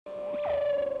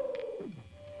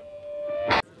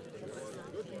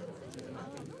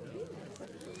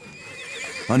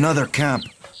Another camp.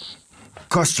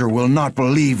 Custer will not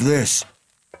believe this.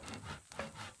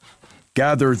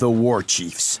 Gather the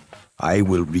Warchiefs. I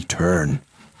will return.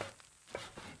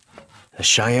 The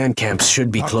Cheyenne camps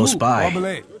should be close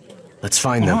by. Let's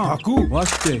find them. Taku,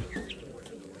 waste.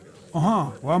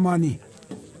 Wamani.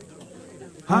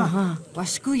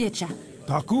 Waskuyecha.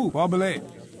 Taku, wabale.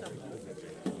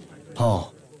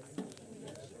 Paul.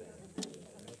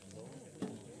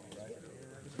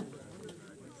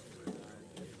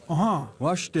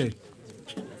 Waste.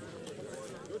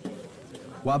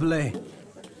 Wable.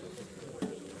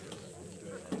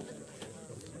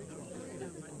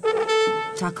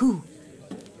 Taku.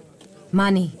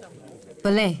 Mani.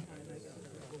 Belay.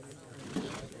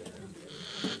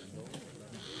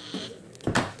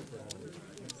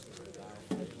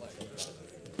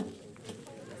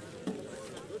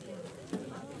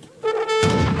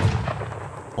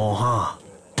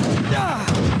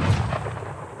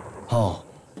 Paul.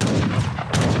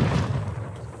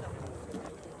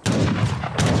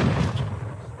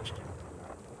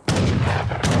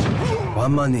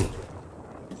 Wamani.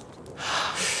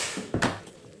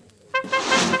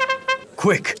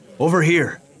 Quick, over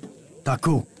here.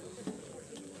 Taku.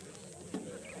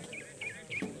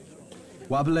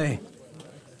 Wable.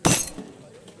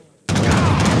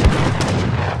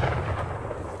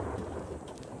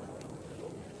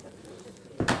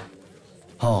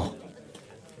 Paul.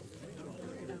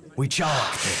 We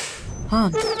chalked.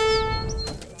 Han.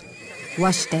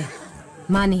 Waste.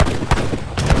 Mani.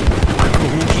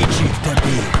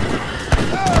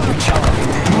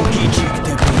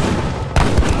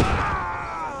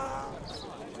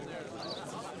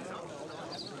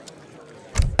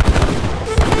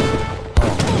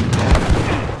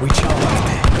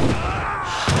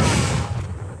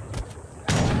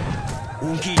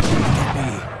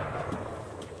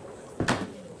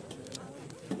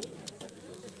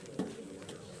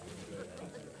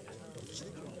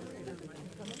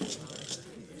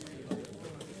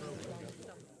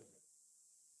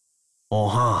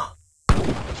 Oha.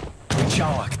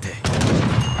 Uçavakte.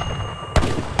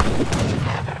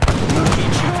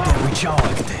 Unkicikte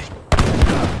uçavakte.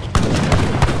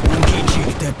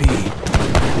 Unkicikte bi.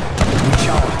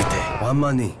 Uçavakte.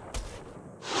 Wamani.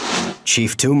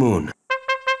 Chief Two Moon.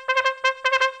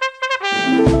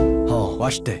 Oh,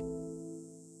 wachte.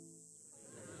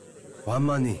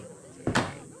 Wamani.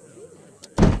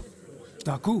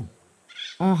 Taku.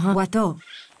 Wato.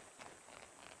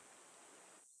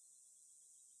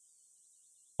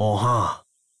 Oha.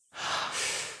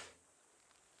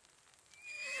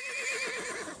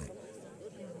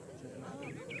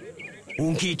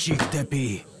 Unkicikte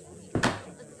bi.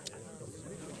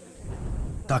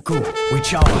 Taku,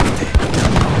 uçavakte.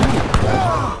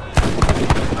 Oha.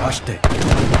 Wachte.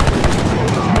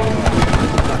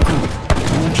 Taku,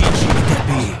 unkicikte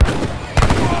bi.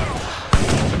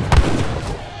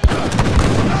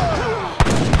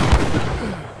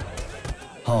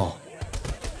 Oh.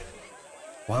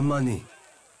 Wamani.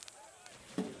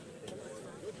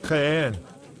 CHEYENNE.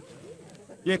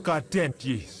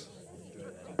 Yekatentis.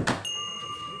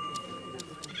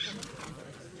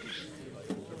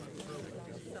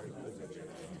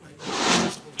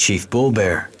 Chief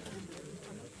Bullbear.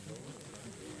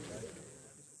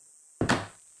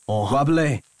 Oh,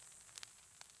 Wable.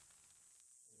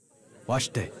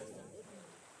 Wachte.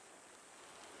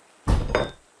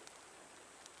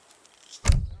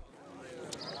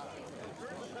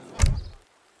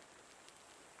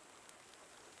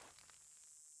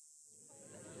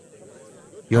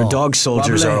 Your dog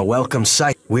soldiers are a welcome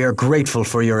sight. We are grateful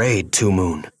for your aid, Two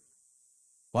Moon.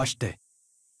 Wachte.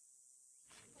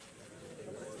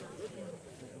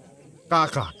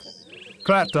 Kakak.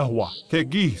 Kratahwa.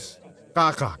 Kegis.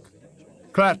 Kakak.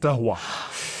 Kratahwa.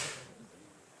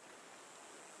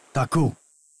 Taku.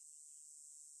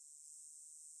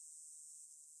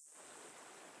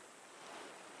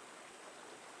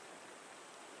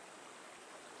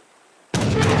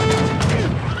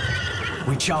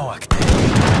 Wichawakte.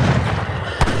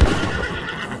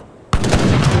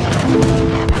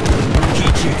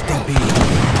 Kijikte bi.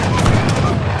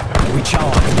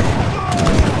 Wichawakte.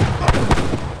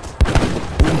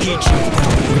 Unkijikte.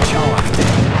 Wichawakte.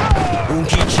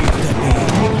 Unkijikte bi.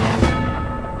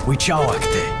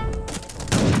 Wichawakte.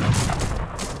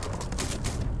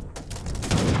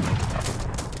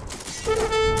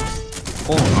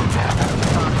 Oh.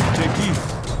 Kegis.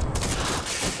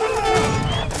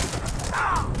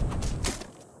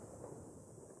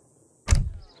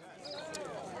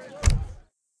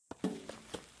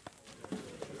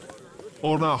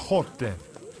 Ona hotten.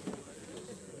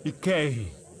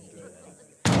 Ikei.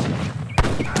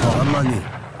 Wamani.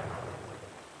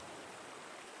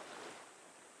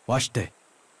 Washte.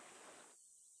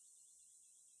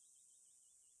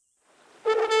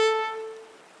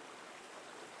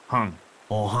 Hung.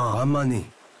 Oha. Amani.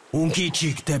 Unki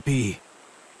chik tepi.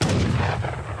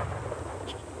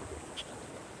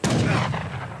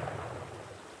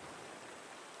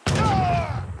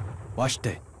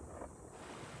 Washte.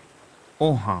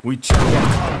 Oha. Wichawa.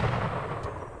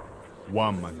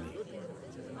 Wamani.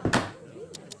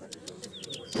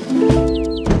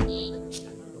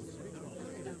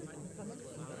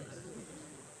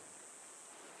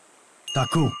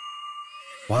 Taku.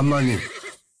 Wamani.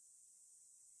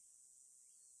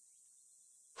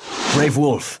 Brave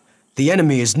Wolf, the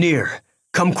enemy is near.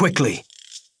 Come quickly.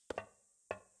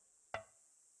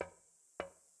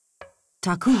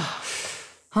 Taku.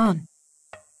 Han.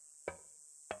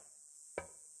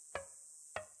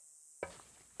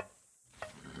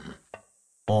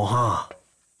 Oha.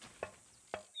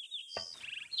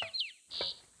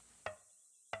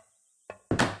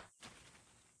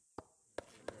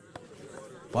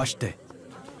 Washte.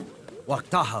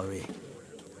 Waktahari.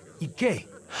 Ike.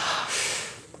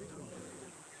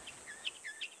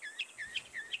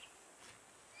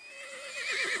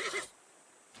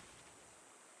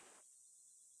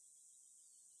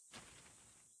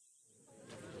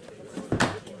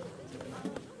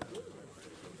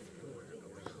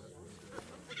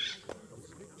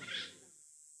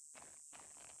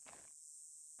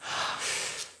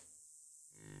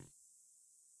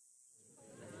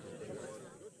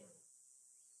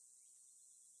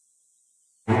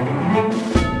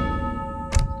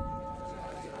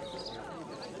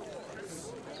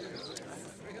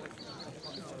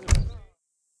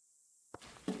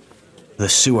 The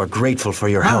Sioux are grateful for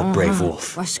your help, Brave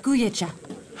Wolf. Waskuyecha.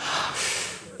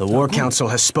 The War Council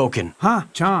has spoken. Ha,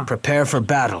 cha. Prepare for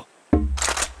battle.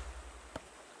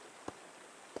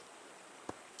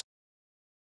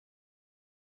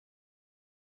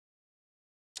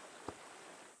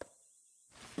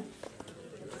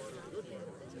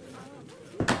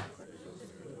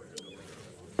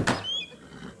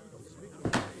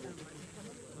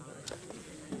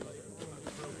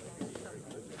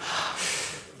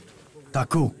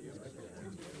 Taku.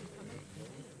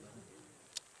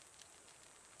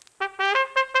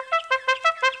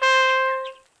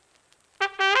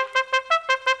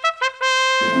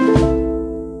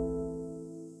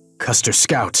 Custer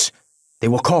scouts. They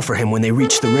will call for him when they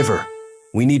reach the river.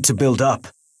 We need to build up.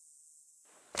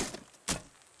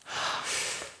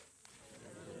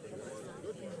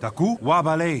 Taku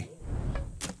wabale.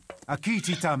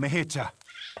 Akitita mehecha.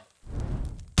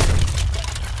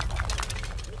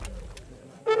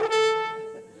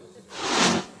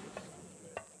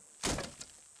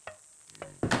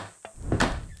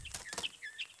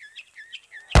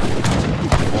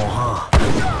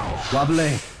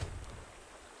 Wable.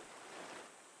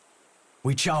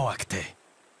 Wichawakte.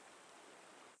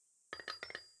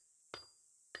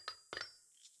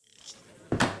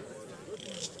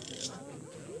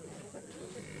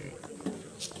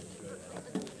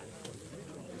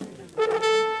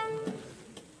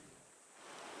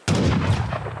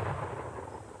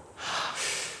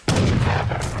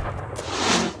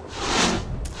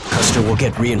 Custer will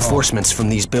get reinforcements from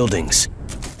these buildings.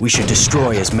 We should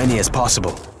destroy as many as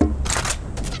possible.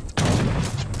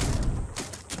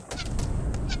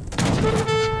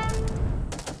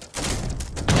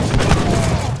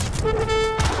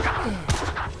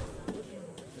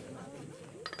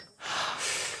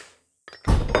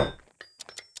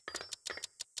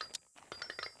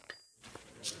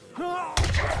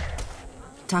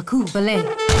 Taku. Belay.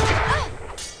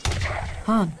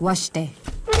 Han. Washte.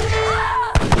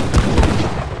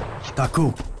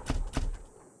 Taku.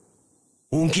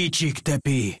 Unki chik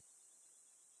tepi.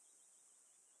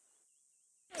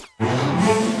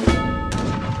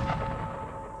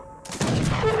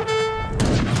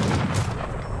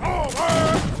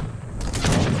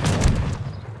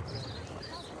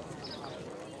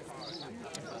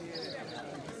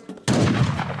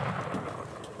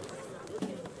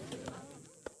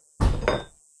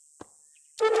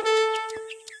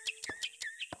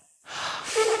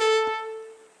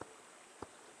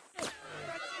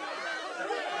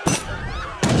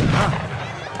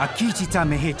 Akitita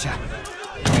mehecha.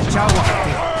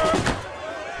 Chawate.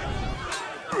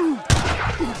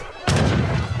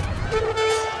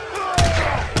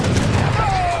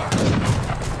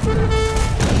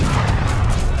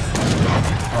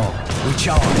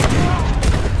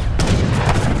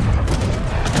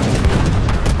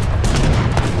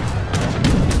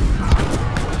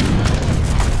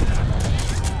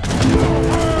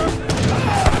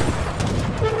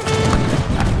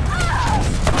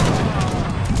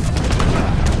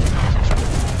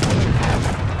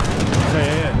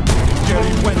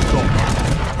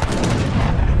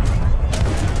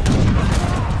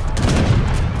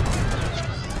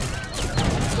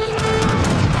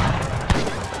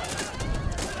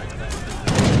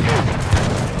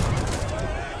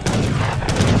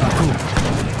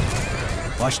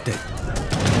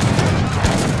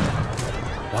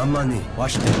 Wamani,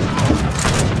 washte.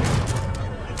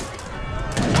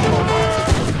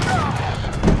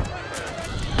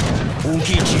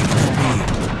 Unkichi,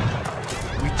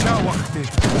 Wichawakte.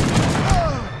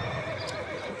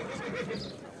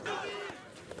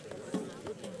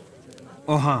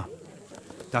 Oha.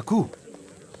 Taku.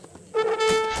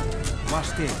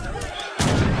 Washte.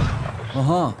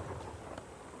 Aha.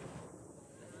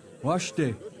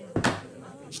 Washte.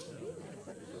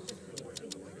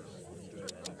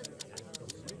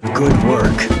 Good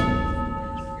work.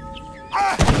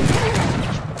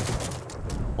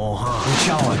 Oha,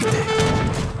 uchawakte.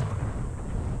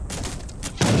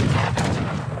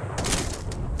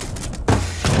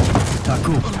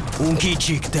 Taku,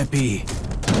 unkichik tepi.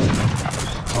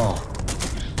 Oh.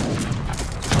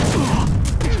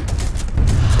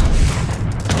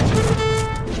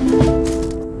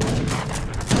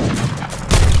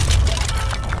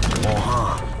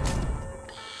 Oha.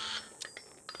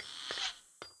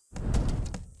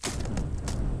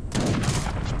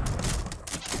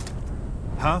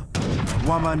 Huh?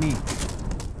 Wamani.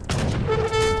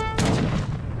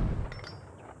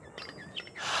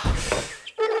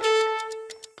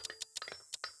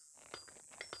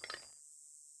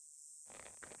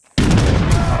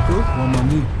 Taku,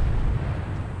 wamani.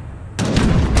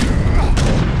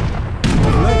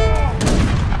 Wabale.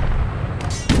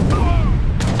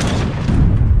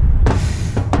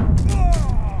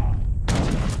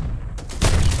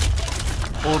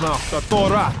 Onahta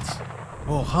torat.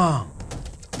 Oha.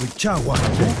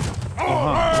 Wichawakte.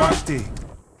 Oha. Washte.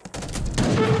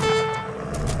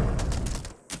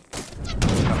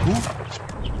 Taku.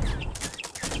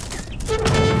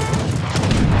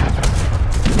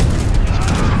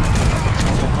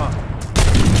 Oha.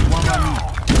 Wamani.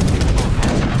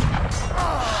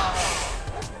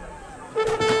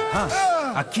 Ha.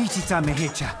 Akichita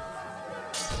mehecha.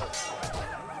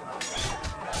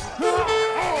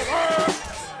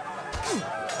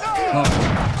 Ha.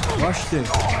 Washte.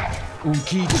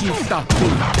 Unkichi taku.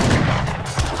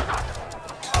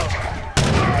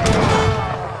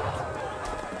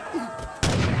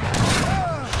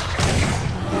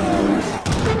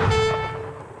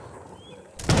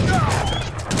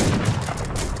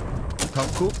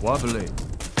 Taku wabale.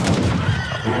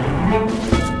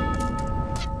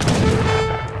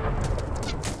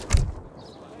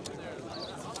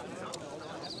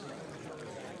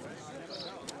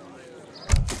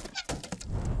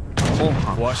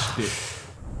 Oha. Washte.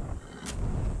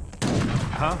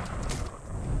 Huh?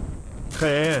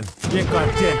 CHEYENNE.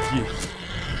 Yekateki.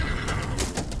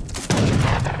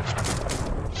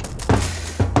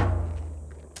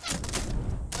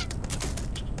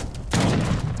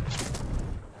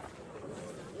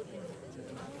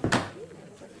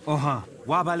 Oha.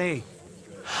 Wabale.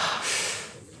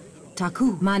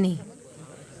 Taku, mani.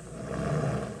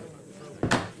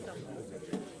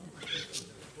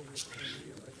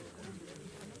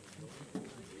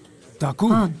 Taku.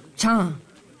 Han, chan.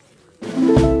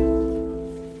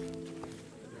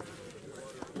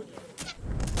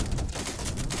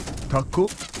 Taku.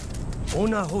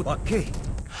 Ona hotake.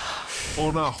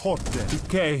 Onahote.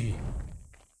 Ikei.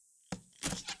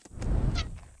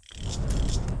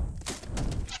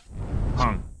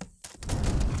 Hang.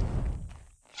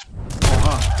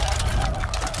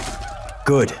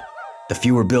 Good. The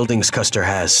fewer buildings Custer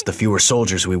has, the fewer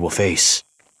soldiers we will face.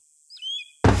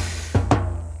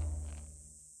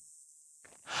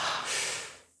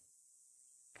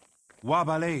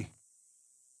 Wabale.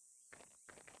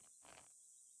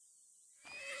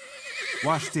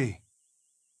 Washte.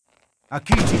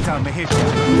 Akichita mehecha.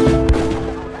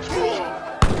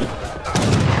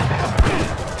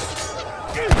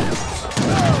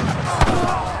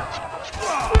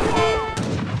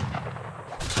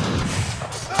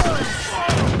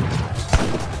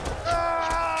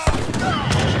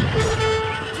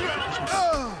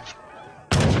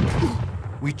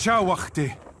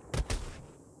 Wichawakte.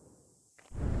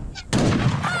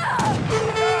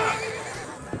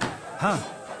 Huh?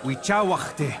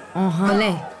 Wichawakte.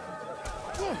 Bale.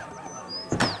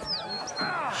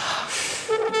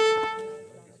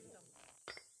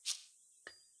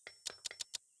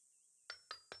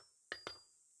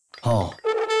 Oh.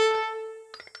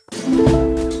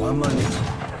 Wamani.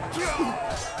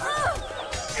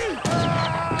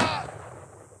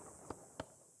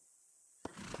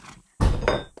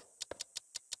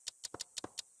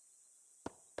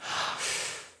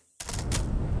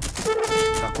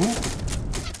 Taku.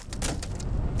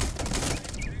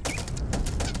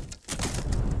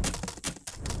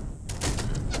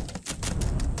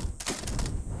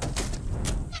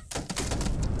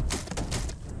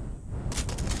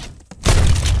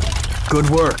 Good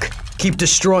work. Keep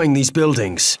destroying these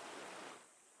buildings.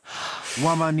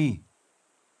 Wamani.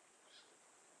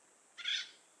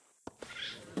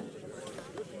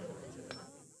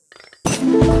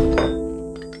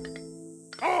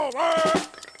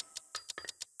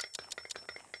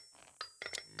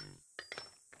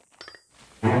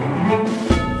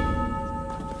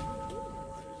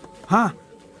 Huh?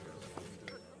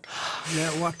 Le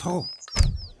wato.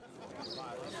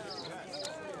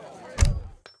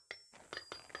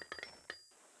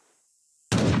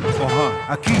 Oha,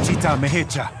 akijita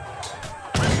mehecha.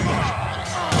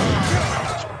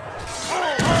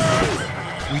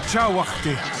 Wicha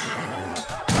wakte.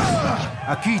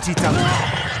 Akijita.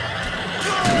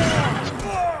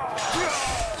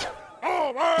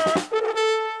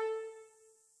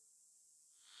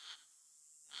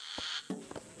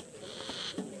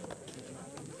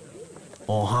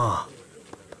 Oha.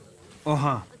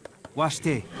 Oha,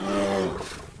 washte.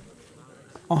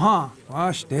 Oha,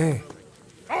 washte.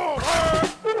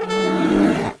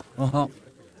 Aha.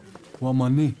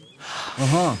 Wamani.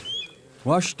 Aha.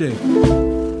 Washte.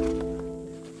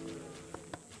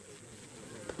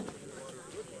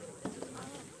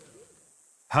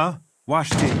 Huh?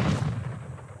 Washte.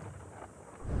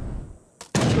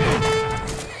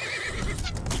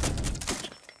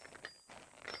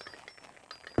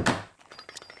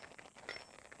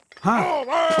 Huh?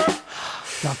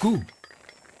 Daku.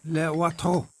 Le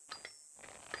wato.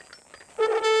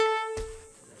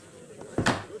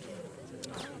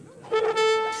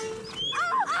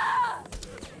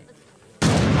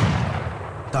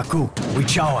 Taku,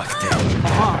 wichawakte.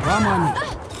 Aha, Ramani.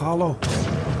 Halo.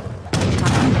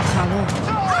 Taku, Halo.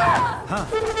 Huh?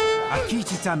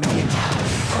 Akijita mehecha.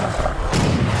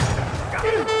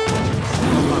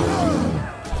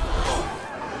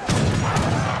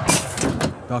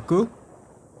 Taku.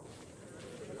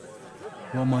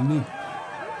 Wamani.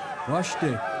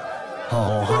 Washte.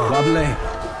 Oha. Wable.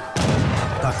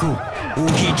 Taku,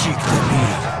 ugichiktepi.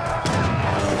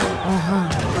 Aha.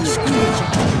 Washkuyecha.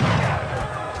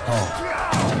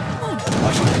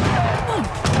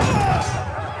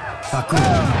 Taku.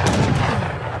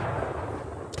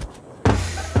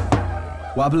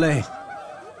 Wable.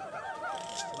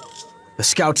 The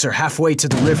scouts are halfway to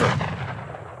the river.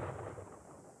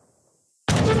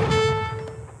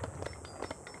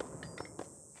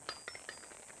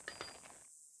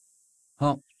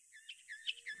 Huh.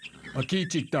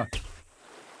 Akichita.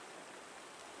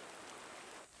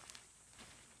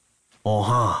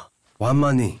 Oha.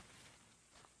 Wamani.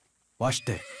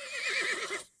 Washte.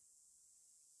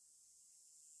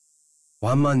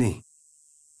 Wamani.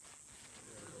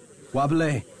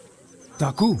 Wable.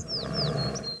 Daku.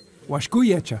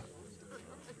 Washkuyecha.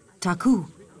 Taku.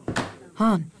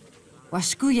 Han.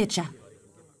 Washkuyecha.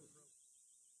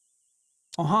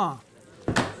 Aha.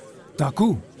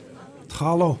 Daku.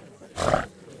 Halo.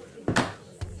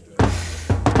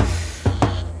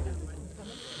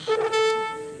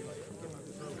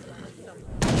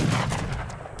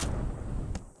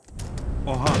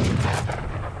 Oha.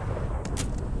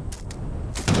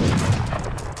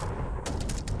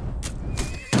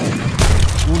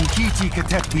 Unkiti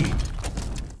katepi.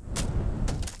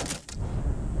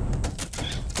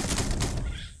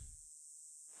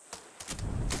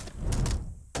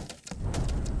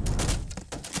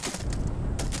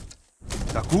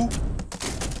 Daku?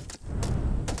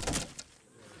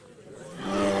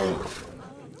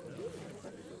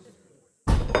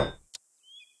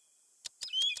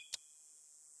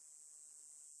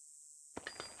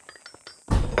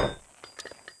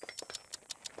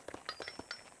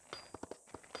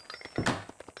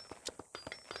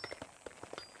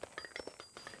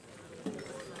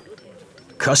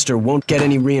 Custer won't get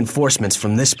any reinforcements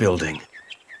from this building.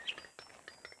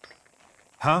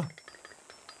 Huh?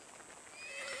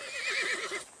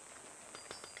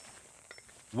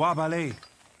 Wabale.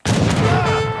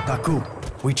 Taku,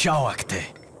 wichawakte.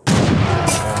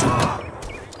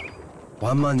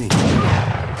 Wamani.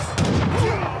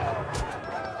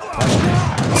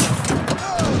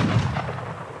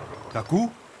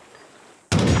 Daku?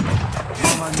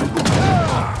 Wamani.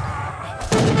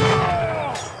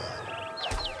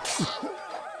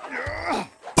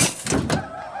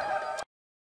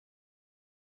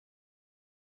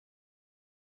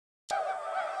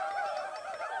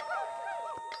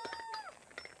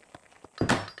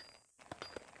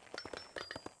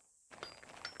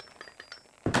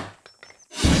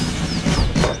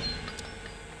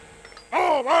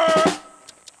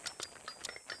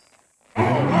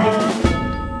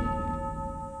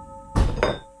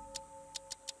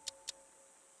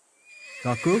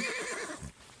 Taku.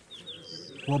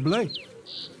 Wable.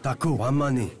 Taku,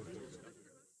 Wamani.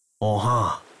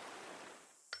 Oha.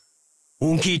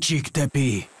 Unki chik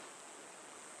tepi.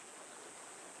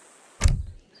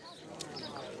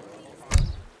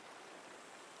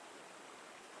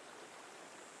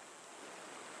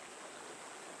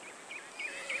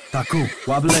 Taku,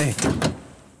 wable.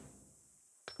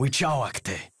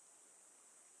 Wichawakte.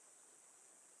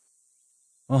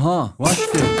 Aha,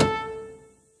 washte.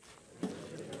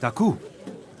 Taku.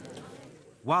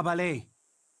 Wabale.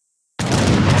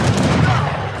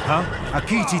 Ha?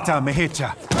 Akijita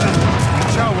mehecha.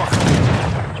 Chawa.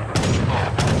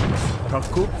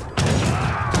 Taku.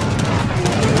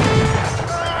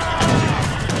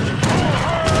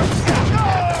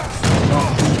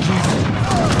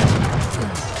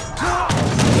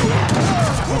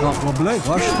 Wable,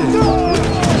 washte.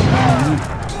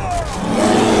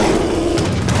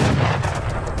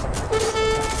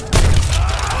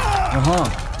 Aha,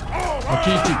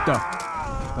 akichikta.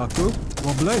 Taku,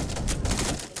 wable.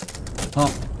 Ha,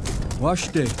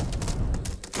 washte.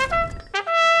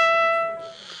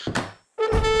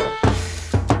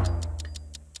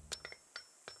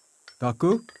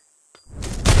 Taku,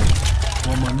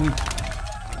 wamani.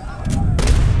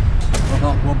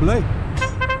 Aha, wable.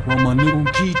 Wamani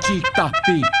unkichikta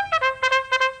pi.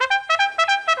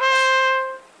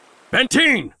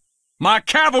 Benteen! My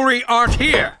cavalry aren't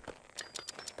here!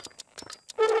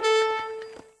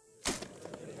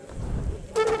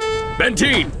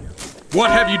 Benteen!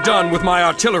 What have you done with my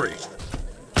artillery?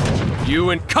 You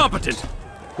incompetent!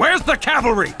 Where's the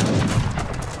cavalry?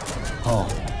 Oh.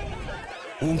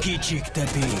 Unki chik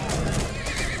tepi.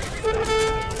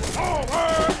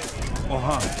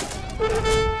 Oha.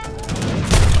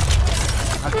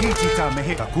 Akijita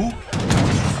mehe. Taku.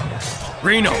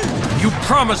 Reno, you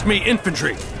promised me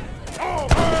infantry!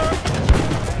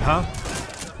 Ha?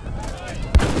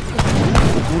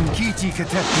 Unkiti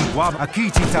ketepi. Wab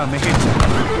akijita mehecha.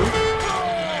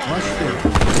 Washte.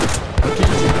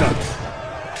 Akichikta.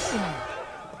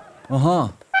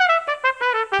 Aha.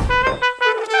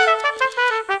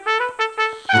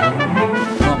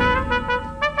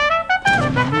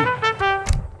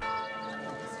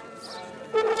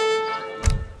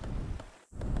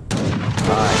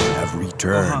 I have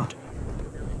returned.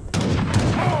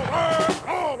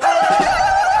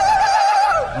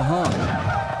 Aha.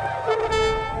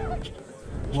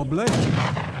 Wable.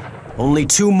 Only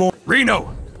 2 more.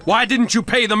 Reno, why didn't you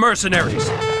pay the mercenaries?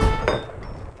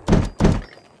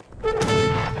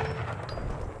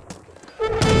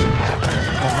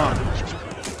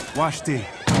 Washti.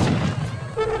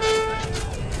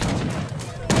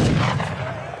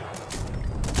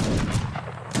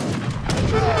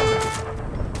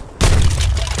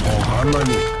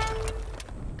 Harmony.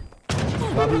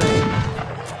 Wable.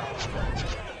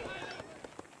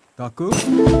 Taku.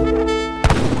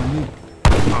 Wamani.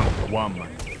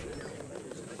 Waman.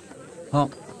 Ha,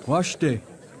 washte.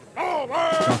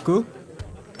 Taku.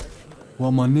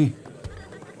 Wamani.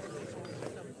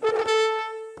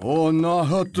 O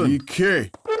nahatun.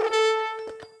 Ike.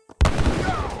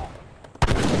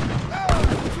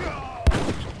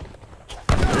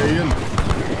 CHEYENNE.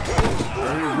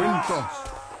 Wintos.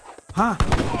 Ha?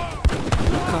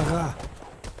 Kara.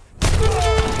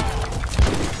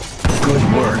 Good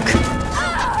work.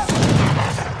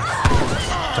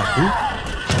 Taku.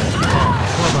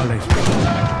 Wabale.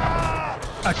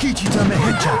 Akijita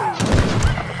mehecha.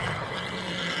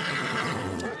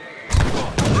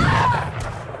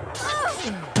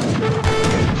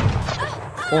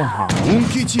 Oha.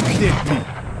 Unkichi ketepi.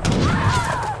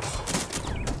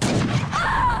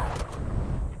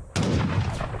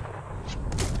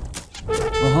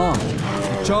 Aha.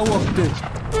 Chawakte.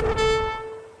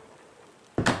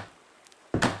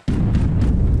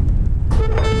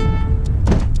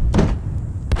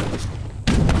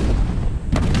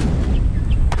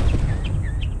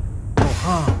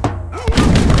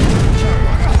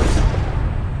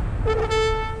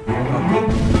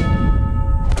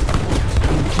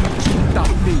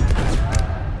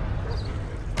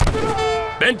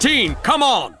 Benteen, come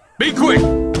on! Be quick!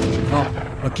 Ha,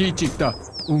 akichikta.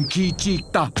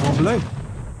 Unkichikta. Wable.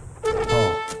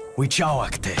 Oh.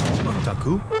 Wichawakte.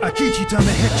 Taku. Akijita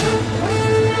mehecha.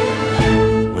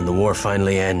 When the war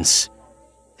finally ends,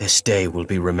 this day will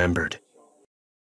be remembered.